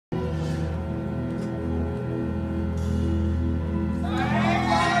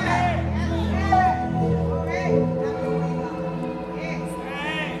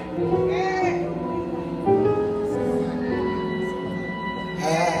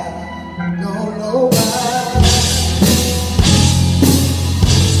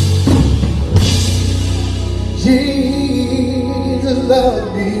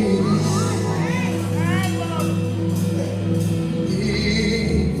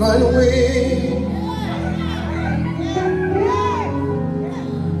Even when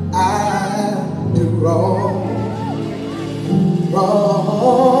I do wrong,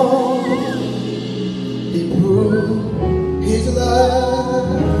 He proved His love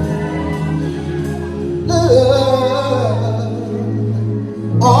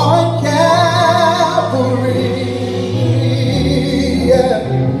on Calvary. Yeah.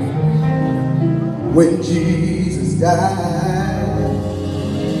 When Jesus died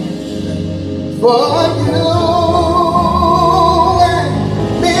for you and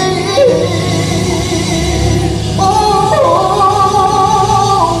me, oh,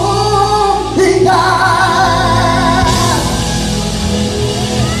 He died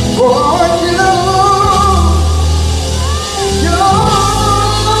for you.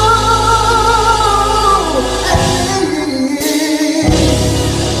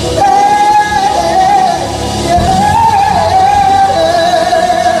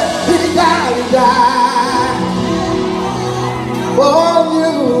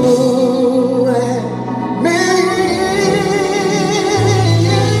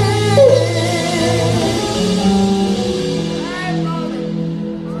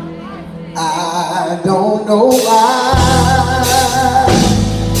 I don't know why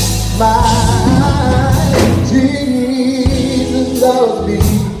my Jesus loves me,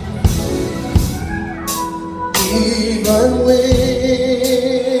 even when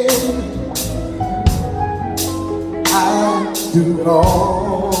I do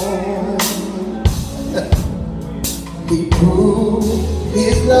wrong. He proved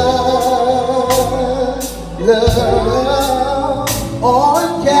His love on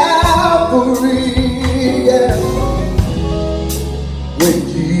Calvary, yeah. When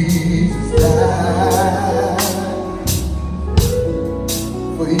Jesus died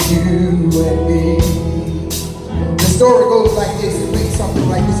for you and me. The story goes like this, it reads something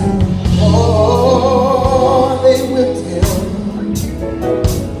like this. Oh, they whipped Him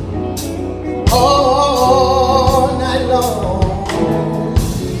all night long,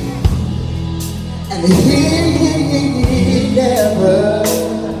 and He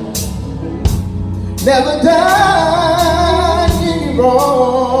never done any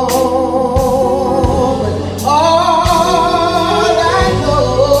wrong. But all I know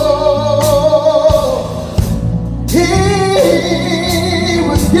He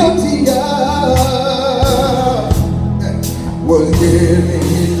was guilty of was giving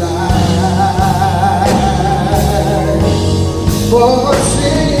His life for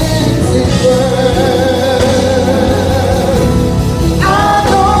sins He burned.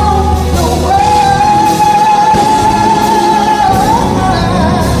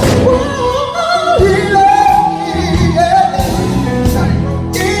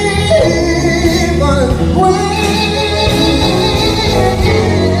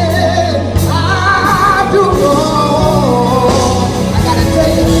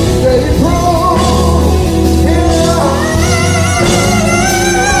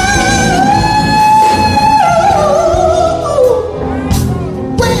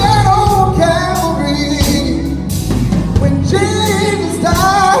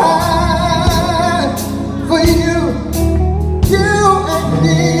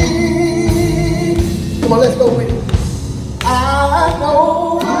 Come on, let's go with it. I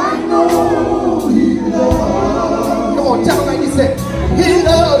know He loves. Come on, tell him like you said. He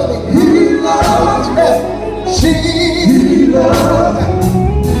loves me. He loves me. She loves me.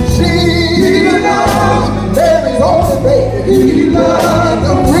 She loves me. Mary's only baby. He loves me.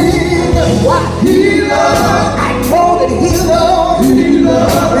 The reason why He loves me, I know that He loves me. He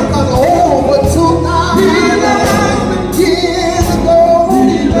loves me. Because over 2,000 years ago, He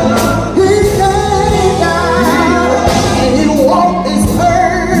loves me.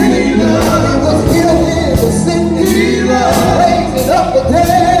 Up the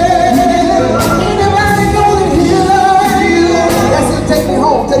dead. Anybody know that He loves you? That's it. Take me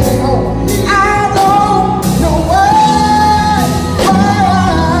home. Take me home.